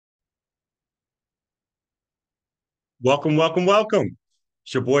Welcome, welcome, welcome.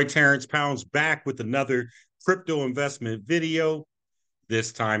 It's your boy Terrence Pounds back with another crypto investment video.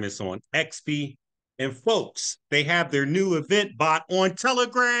 This time it's on Exby. And folks, they have their new event bot on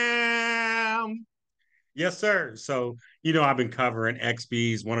Telegram. Yes, sir. So, I've been covering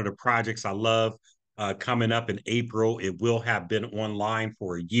XB's, one of the projects I love. Coming up in April, it will have been online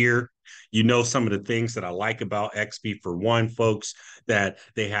for a year. Some of the things that I like about XB. For one, folks, that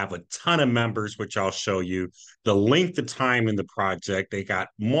they have a ton of members, which I'll show you. The length of time in the project, they got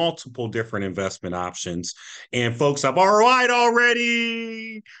multiple different investment options. And folks, I've ROI'd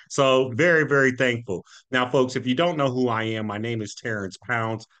already. So very, very thankful. Now, folks, if you don't know who I am, my name is Terrence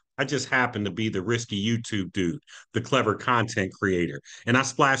Pounds. I just happen to be the risky YouTube dude, the clever content creator, and I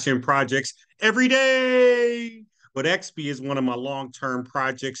splash in projects every day. But XB is one of my long-term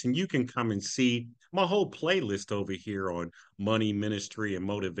projects, and you can come and see my whole playlist over here on money, ministry, and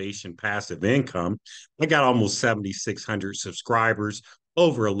motivation, passive income. I got almost 7,600 subscribers,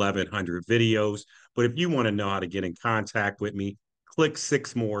 over 1,100 videos. But if you want to know how to get in contact with me, click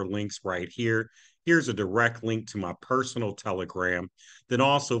 6 more links right here. Here's a direct link to my personal Telegram. Then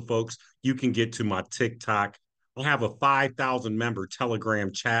also, folks, you can get to my TikTok. I have a 5,000 member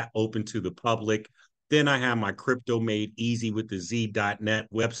Telegram chat open to the public. Then I have my Crypto Made Easy with the Z.net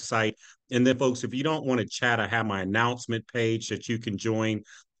website. And then, folks, if you don't want to chat, I have my announcement page that you can join.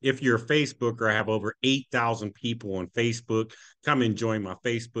 If you're a Facebooker, I have over 8,000 people on Facebook. Come and join my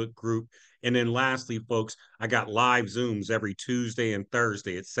Facebook group. And then lastly, folks, I got live Zooms every Tuesday and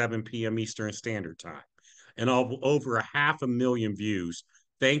Thursday at 7 p.m. Eastern Standard Time. And over a 500,000 views.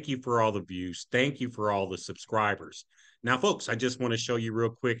 Thank you for all the views. Thank you for all the subscribers. Now, folks, I just want to show you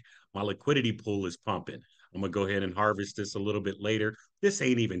real quick. My liquidity pool is pumping. I'm going to go ahead and harvest this a little bit later. This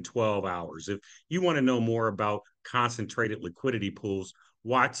ain't even 12 hours. If you want to know more about concentrated liquidity pools,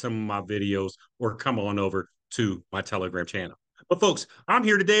 watch some of my videos or come on over to my Telegram channel. But folks, I'm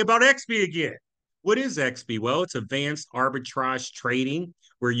here today about XB again. What is XB? Well, it's advanced arbitrage trading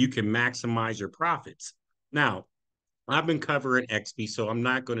where you can maximize your profits. Now, I've been covering XB, so I'm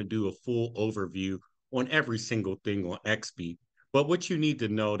not going to do a full overview on every single thing on XB. But what you need to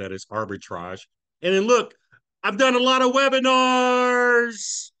know that is arbitrage. And then look, I've done a lot of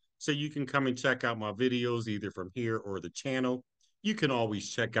webinars. So you can come and check out my videos either from here or the channel. You can always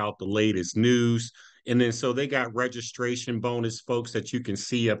check out the latest news. And then so they got registration bonus, folks, that you can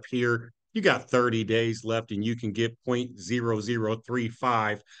see up here. You got 30 days left and you can get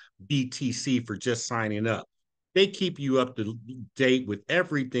 0.0035 BTC for just signing up. They keep you up to date with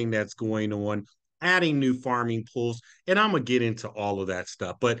everything that's going on, adding new farming pools, and I'm going to get into all of that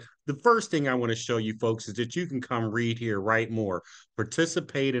stuff. But the first thing I want to show you folks is that you can come read here, write more,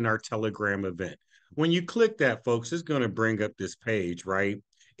 participate in our Telegram event. When you click that, folks, it's going to bring up this page, right?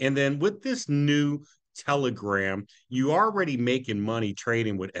 And then with this new Telegram, you already making money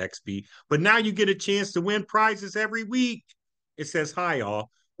trading with XB, but now you get a chance to win prizes every week. It says, hi,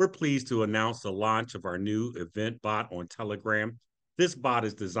 all. We're pleased to announce the launch of our new event bot on Telegram. This bot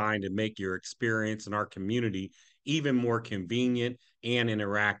is designed to make your experience in our community even more convenient and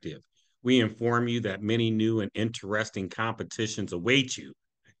interactive. We inform you that many new and interesting competitions await you.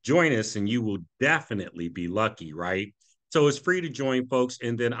 Join us and you will definitely be lucky, right? So it's free to join, folks.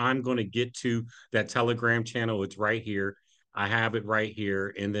 And then I'm going to get to that Telegram channel. It's right here. I have it right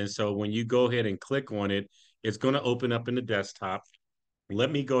here. And then so when you go ahead and click on it, it's going to open up in the desktop. Let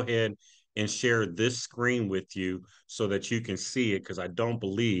me go ahead and share this screen with you so that you can see it, because I don't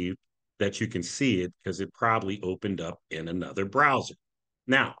believe that you can see it because it probably opened up in another browser.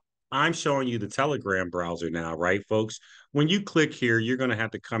 Now, I'm showing you the Telegram browser now, right, folks? When you click here, you're going to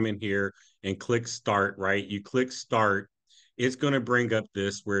have to come in here and click start, right? You click start. It's going to bring up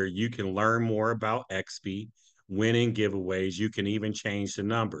this where you can learn more about XP, winning giveaways. You can even change the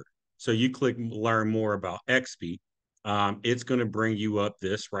number. So you click learn more about XP. It's going to bring you up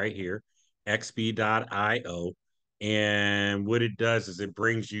this right here, xb.io. And what it does is it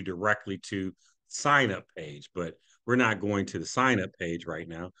brings you directly to sign up page, but we're not going to the sign up page right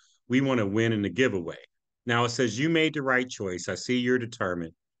now. We want to win in the giveaway. Now it says you made the right choice. I see you're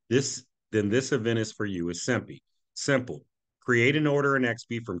determined. This event is for you. It's simple. Create an order in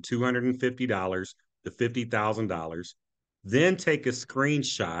XP from $250 to $50,000. Then take a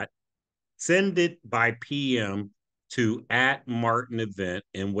screenshot, send it by PM to @Martin event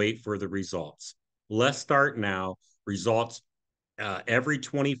and wait for the results. Let's start now. Results every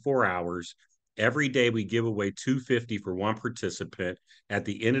 24 hours. Every day we give away $250 for one participant. At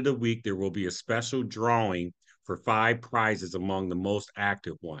the end of the week, there will be a special drawing for 5 prizes among the most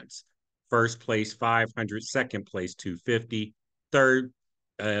active ones. First place 500, second place 250, third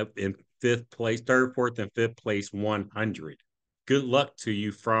and fifth place, third, fourth, and fifth place 100. Good luck to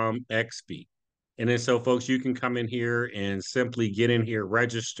you from Exby. And then so folks, you can come in here and simply get in here,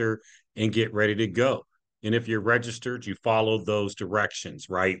 register, and get ready to go. And if you're registered, you follow those directions,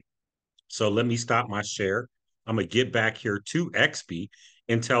 right? So let me stop my share. I'm going to get back here to XP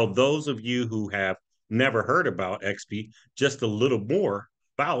and tell those of you who have never heard about XP just a little more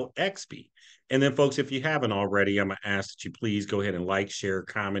about XP. And then, folks, if you haven't already, I'm going to ask that you please go ahead and like, share,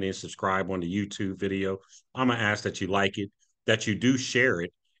 comment, and subscribe on the YouTube video. I'm going to ask that you like it, that you do share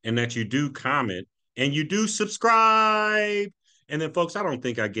it, and that you do comment, and you do subscribe. And then, folks, I don't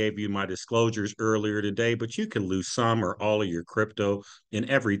think I gave you my disclosures earlier today, but you can lose some or all of your crypto in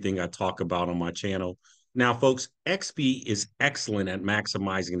everything I talk about on my channel. Now, folks, XP is excellent at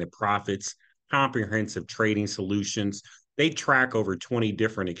maximizing the profits, comprehensive trading solutions. They track over 20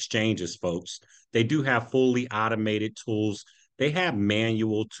 different exchanges, folks. They do have fully automated tools. They have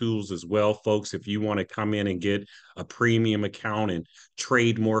manual tools as well, folks, if you want to come in and get a premium account and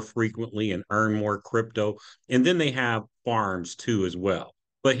trade more frequently and earn more crypto. And then they have farms too as well.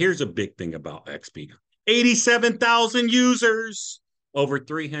 But here's a big thing about XP. 87,000 users, over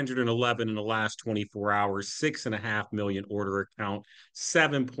 311 in the last 24 hours, 6.5 million order account,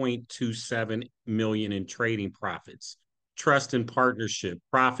 7.27 million in trading profits, trust and partnership,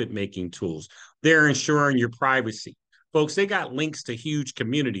 profit making tools. They're ensuring your privacy. Folks, they got links to huge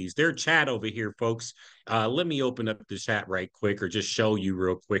communities. Their chat over here, folks. Let me open up the chat right quick or just show you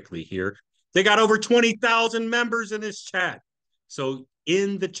real quickly here. They got over 20,000 members in this chat. So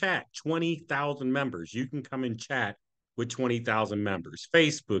in the chat, 20,000 members. You can come and chat with 20,000 members.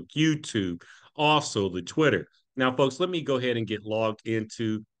 Facebook, YouTube, also the Twitter. Now, folks, let me go ahead and get logged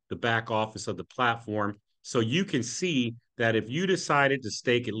into the back office of the platform so you can see that if you decided to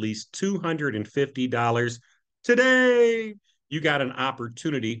stake at least $250 today, you got an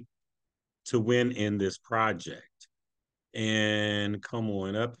opportunity to win in this project. And come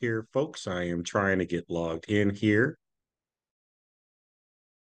on up here, folks. I am trying to get logged in here.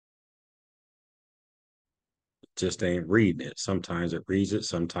 Just ain't reading it. Sometimes it reads it,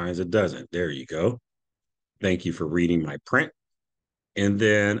 sometimes it doesn't. There you go. Thank you for reading my print. And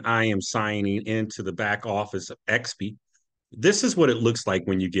then I am signing into the back office of XP. This is what it looks like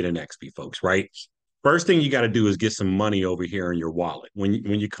when you get an XP, folks, right? First thing you got to do is get some money over here in your wallet. When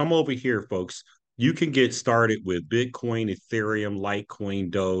you come over here, folks, you can get started with Bitcoin, Ethereum, Litecoin,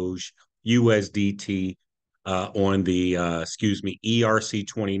 Doge, USDT on the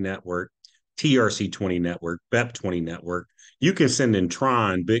ERC20 network, TRC20 network, BEP20 network. You can send in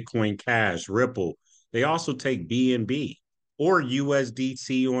Tron, Bitcoin Cash, Ripple. They also take BNB or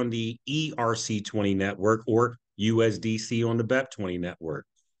USDC on the ERC20 network or USDC on the BEP20 network.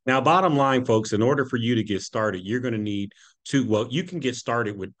 Now, bottom line, folks, in order for you to get started, you're going to need to, well, you can get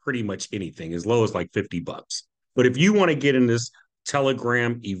started with pretty much anything as low as like 50 bucks. But if you want to get in this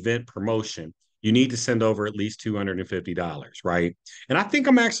Telegram event promotion, you need to send over at least $250, right? And I think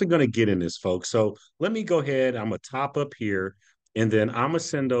I'm actually going to get in this, folks. So let me go ahead. I'm going to top up here and then I'm going to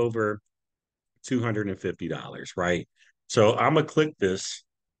send over $250, right? So I'm going to click this.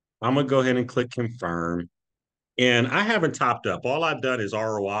 I'm going to go ahead and click confirm. And I haven't topped up. All I've done is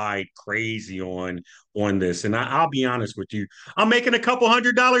ROI crazy on this. And I'll be honest with you, I'm making a couple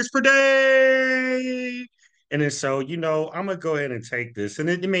 $100 per day. And then so, I'm gonna go ahead and take this. And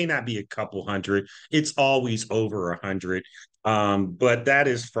it may not be a couple hundred, it's always over 100. But that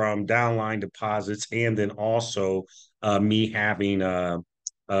is from downline deposits and then also me having a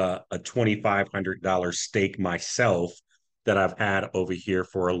 $2,500 stake myself that I've had over here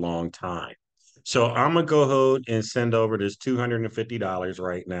for a long time. So I'm gonna go ahead and send over this $250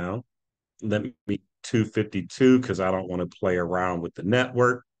 right now. Let me 252 because I don't want to play around with the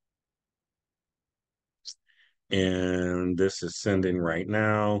network. And this is sending right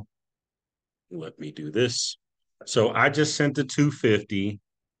now. Let me do this. So I just sent the 250.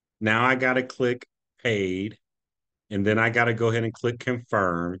 Now I got to click paid. And then I got to go ahead and click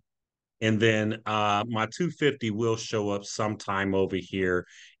confirm. And then my 250 will show up sometime over here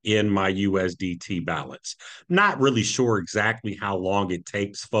in my USDT balance. Not really sure exactly how long it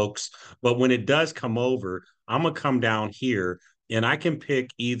takes, folks, but when it does come over, I'm going to come down here and I can pick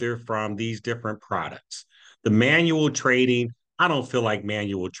either from these different products. The manual trading, I don't feel like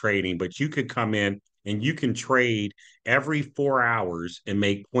manual trading, but you could come in and you can trade every 4 hours and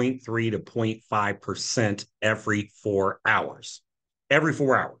make 0.3 to 0.5% every 4 hours. Every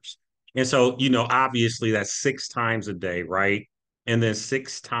 4 hours. And so, obviously that's 6 times a day, right? And then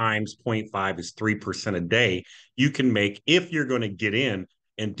 6 times 0.5 is 3% a day. You can make if you're going to get in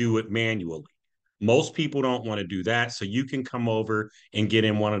and do it manually. Most people don't want to do that. So you can come over and get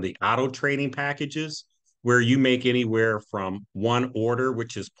in one of the auto trading packages where you make anywhere from one order,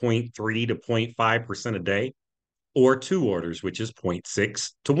 which is 0.3 to 0.5% a day, or two orders, which is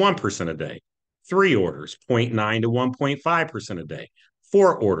 0.6 to 1% a day, three orders, 0.9 to 1.5% a day,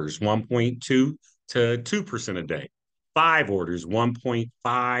 four orders, 1.2 to 2% a day, five orders,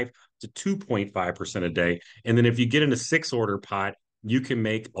 1.5 to 2.5% a day. And then if you get in a six order pot, you can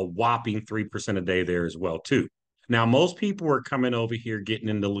make a whopping 3% a day there as well, too. Now, most people are coming over here getting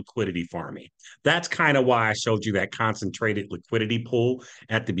into liquidity farming. That's kind of why I showed you that concentrated liquidity pool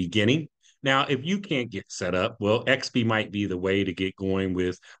at the beginning. Now, if you can't get set up, well, XP might be the way to get going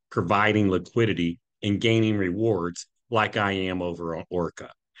with providing liquidity and gaining rewards like I am over on Orca.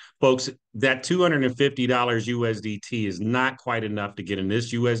 Folks, that $250 USDT is not quite enough to get in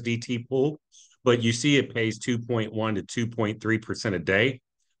this USDT pool, but you see it pays 2.1 to 2.3% a day,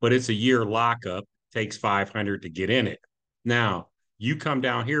 but it's a year lockup, takes 500 to get in it. Now, you come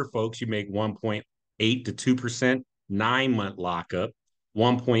down here, folks, you make 1.8 to 2%, 9-month lockup,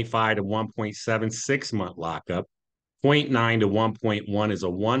 1.5 to 1.76-month lockup. 0.9 to 1.1 is a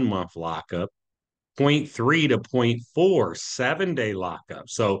 1-month lockup. 0.3 to 0.4, 7-day lockup.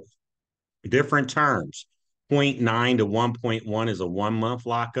 So different terms. 0.9 to 1.1 is a 1-month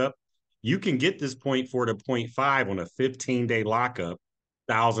lockup. You can get this 0.4 to 0.5 on a 15-day lockup,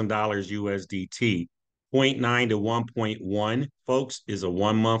 $1,000 USDT. 0.9 to 1.1, folks, is a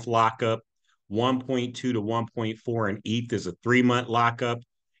 1-month lockup. 1.2 to 1.4 in ETH is a 3-month lockup.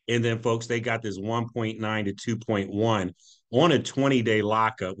 And then, folks, they got this 1.9 to 2.1 on a 20-day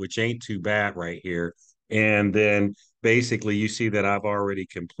lockup, which ain't too bad right here. And then basically you see that I've already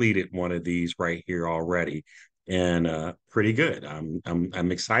completed one of these right here already, and pretty good.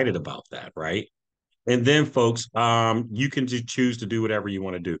 I'm excited about that, right? And then, folks, you can just choose to do whatever you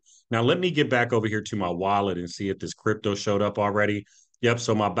want to do. Now, let me get back over here to my wallet and see if this crypto showed up already. Yep.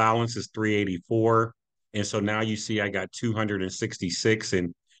 So my balance is 384. And so now you see I got 266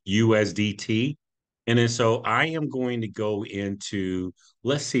 in USDT. And then so I am going to go into,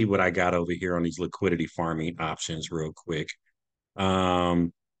 let's see what I got over here on these liquidity farming options real quick.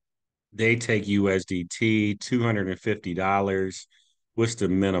 Um, they take USDT, $250. What's the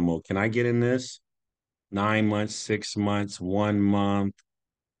minimal? Can I get in this? 9 months, 6 months, 1 month.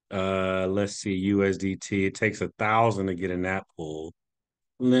 Let's see, USDT. It takes 1,000 to get in that pool.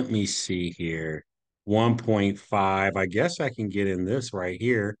 Let me see here. 1.5. I guess I can get in this right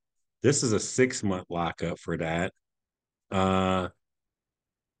here. This is a 6-month lockup for that. Uh,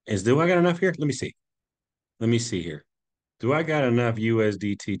 do I got enough here? Let me see. Let me see here. Do I got enough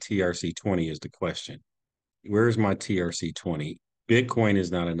USDT TRC20 is the question. Where's my TRC20? Bitcoin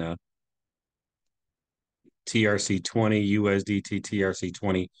is not enough. TRC20, USDT,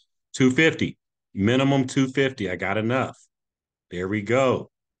 TRC20, 250, minimum 250. I got enough. There we go.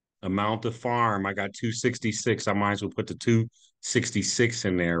 Amount to farm, I got 266. I might as well put the 266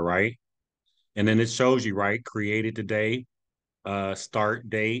 in there, right? And then it shows you, right? Created today, start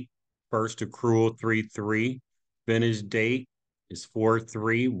date, first accrual 3/3, finish date is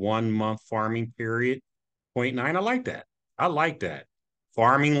 4/3, 1 month farming period, 0.9. I like that. I like that.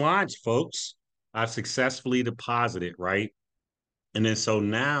 Farming launch, folks. I've successfully deposited, right? And then so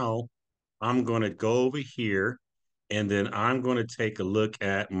now I'm going to go over here and then I'm going to take a look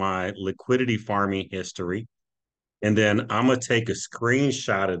at my liquidity farming history. And then I'm going to take a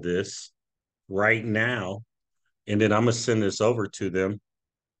screenshot of this right now. And then I'm going to send this over to them.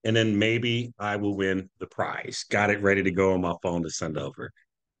 And then maybe I will win the prize. Got it ready to go on my phone to send over.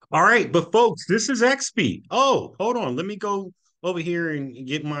 All right, but folks, this is XP. Oh, hold on. Let me go over here and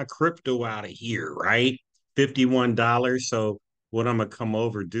get my crypto out of here, right? $51. So what I'm gonna come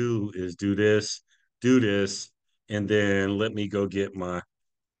over do this, and then let me go get my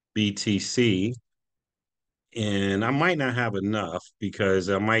BTC. And I might not have enough because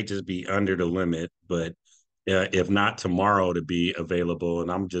I might just be under the limit, but if not tomorrow to be available,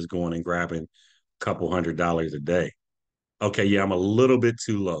 and I'm just going and grabbing a couple $100 a day. Okay, yeah, I'm a little bit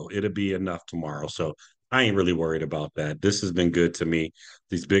too low. It'll be enough tomorrow. So I ain't really worried about that. This has been good to me.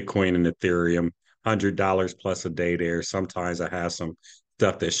 These Bitcoin and Ethereum, $100 plus a day there. Sometimes I have some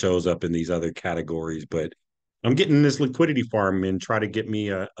stuff that shows up in these other categories, but I'm getting this liquidity farm and try to get me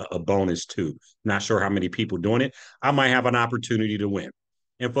a bonus too. Not sure how many people doing it. I might have an opportunity to win.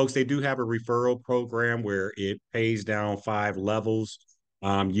 And folks, they do have a referral program where it pays down 5 levels.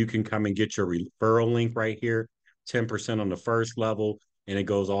 You can come and get your referral link right here. 10% on the first level, and it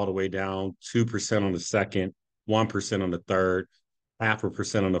goes all the way down 2% on the second, 1% on the third,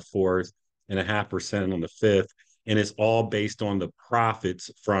 0.5% on the fourth, and 0.5% on the fifth. And it's all based on the profits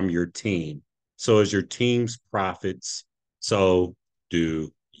from your team. So is your team's profits. So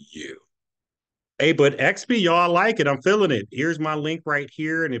do you. Hey, but XP, y'all, I like it. I'm feeling it. Here's my link right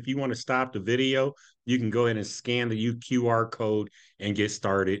here. And if you want to stop the video, you can go ahead and scan the QR code and get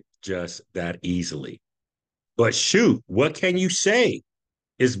started just that easily. But shoot, what can you say?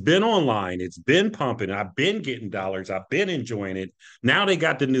 It's been online. It's been pumping. I've been getting dollars. I've been enjoying it. Now they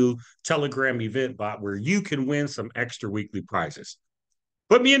got the new Telegram event bot where you can win some extra weekly prizes.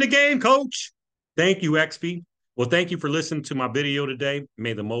 Put me in the game, coach. Thank you, XP. Well, thank you for listening to my video today.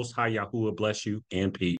 May the Most High Yahuwah bless you and peace.